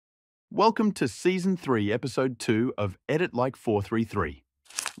Welcome to Season 3, Episode 2 of Edit Like 433,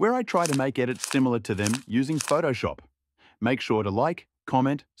 where I try to make edits similar to them using Photoshop. Make sure to like,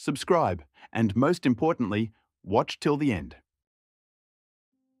 comment, subscribe, and most importantly, watch till the end.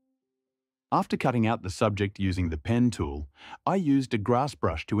 After cutting out the subject using the pen tool, I used a grass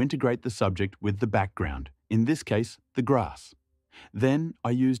brush to integrate the subject with the background, in this case, the grass. Then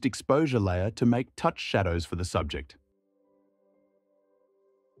I used exposure layer to make touch shadows for the subject.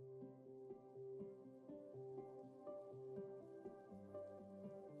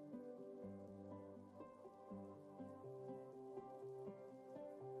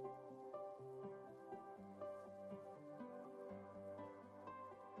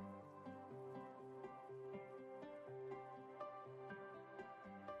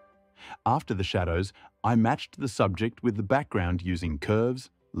 After the shadows, I matched the subject with the background using curves,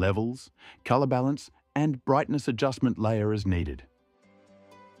 levels, color balance, and brightness adjustment layer as needed.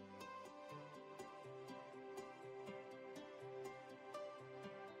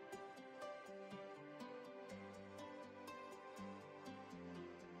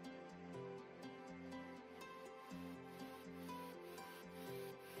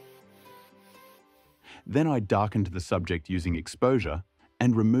 Then I darkened the subject using exposure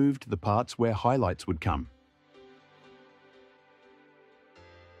and removed the parts where highlights would come.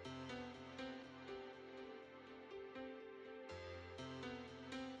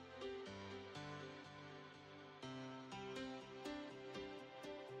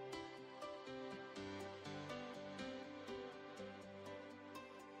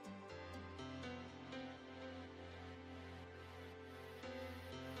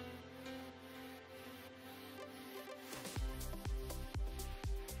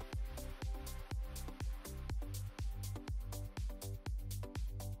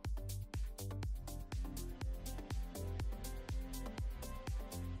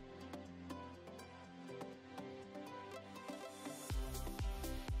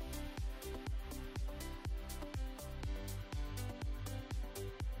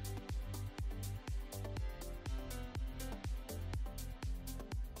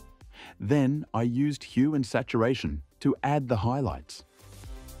 Then I used hue and saturation to add the highlights.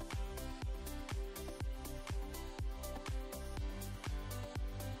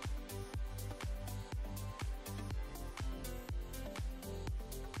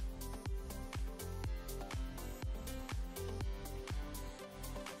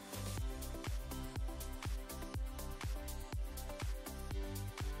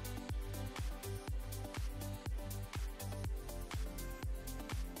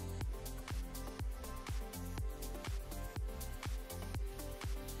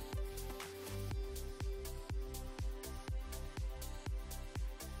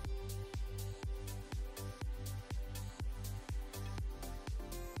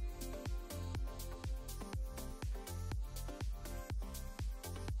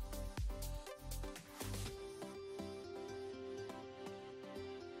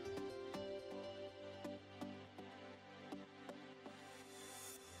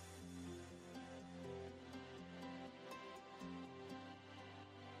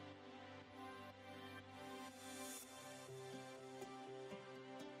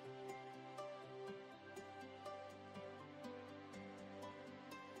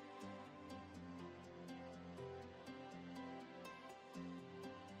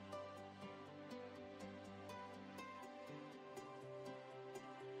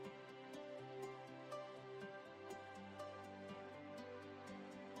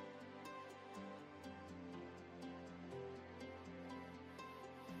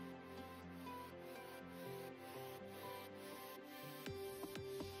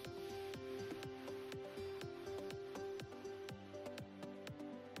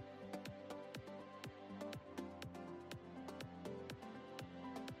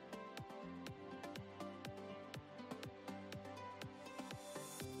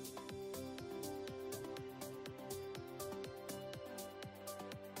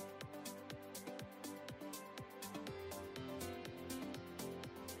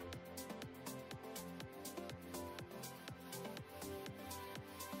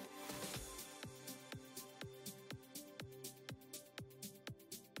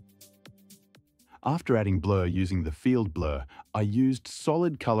 After adding blur using the field blur, I used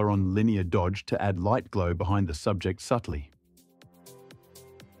solid color on linear dodge to add light glow behind the subject subtly.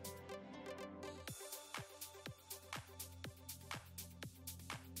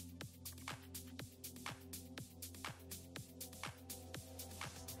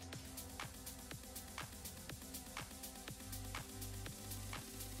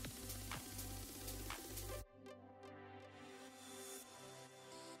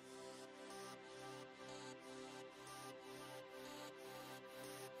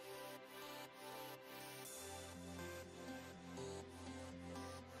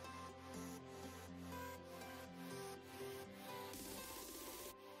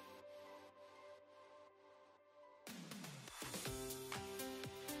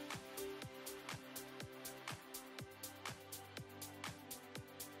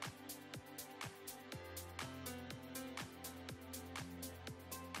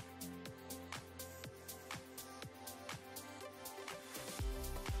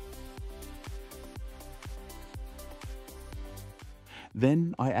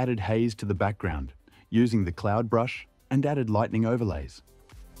 Then I added haze to the background, using the cloud brush, and added lightning overlays.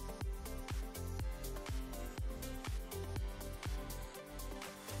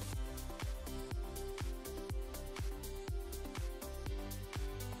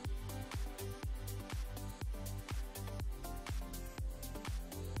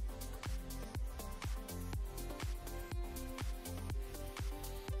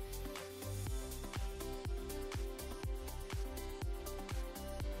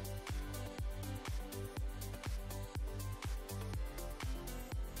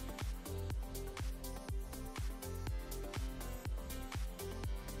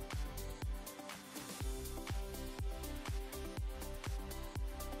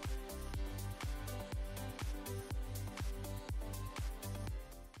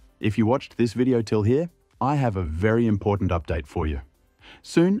 If you watched this video till here, I have a very important update for you.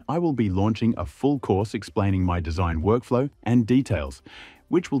 Soon, I will be launching a full course explaining my design workflow and details,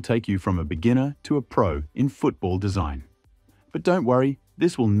 which will take you from a beginner to a pro in football design. But don't worry,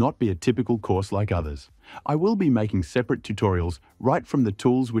 this will not be a typical course like others. I will be making separate tutorials right from the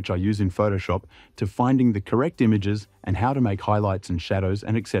tools which I use in Photoshop to finding the correct images and how to make highlights and shadows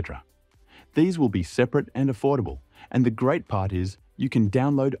and etc. These will be separate and affordable, and the great part is you can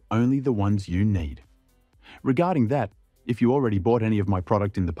download only the ones you need. Regarding that, if you already bought any of my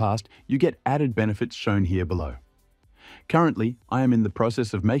product in the past, you get added benefits shown here below. Currently, I am in the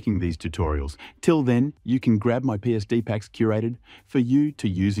process of making these tutorials. Till then, you can grab my PSD packs curated for you to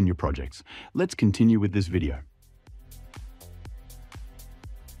use in your projects. Let's continue with this video.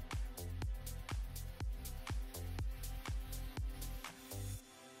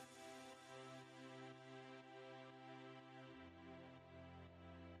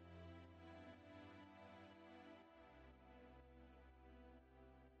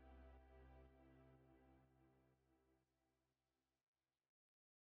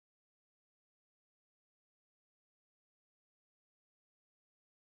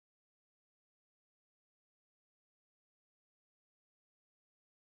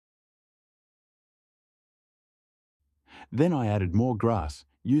 Then I added more grass,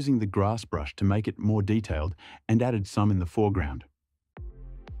 using the grass brush to make it more detailed, and added some in the foreground.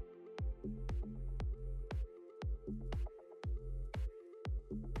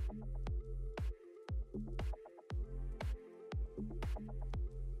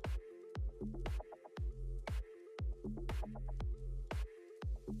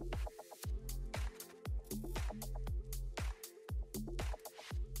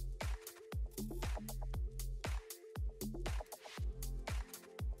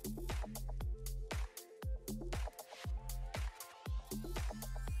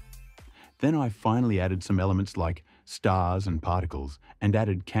 Then I finally added some elements like stars and particles and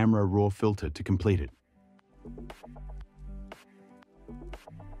added camera raw filter to complete it.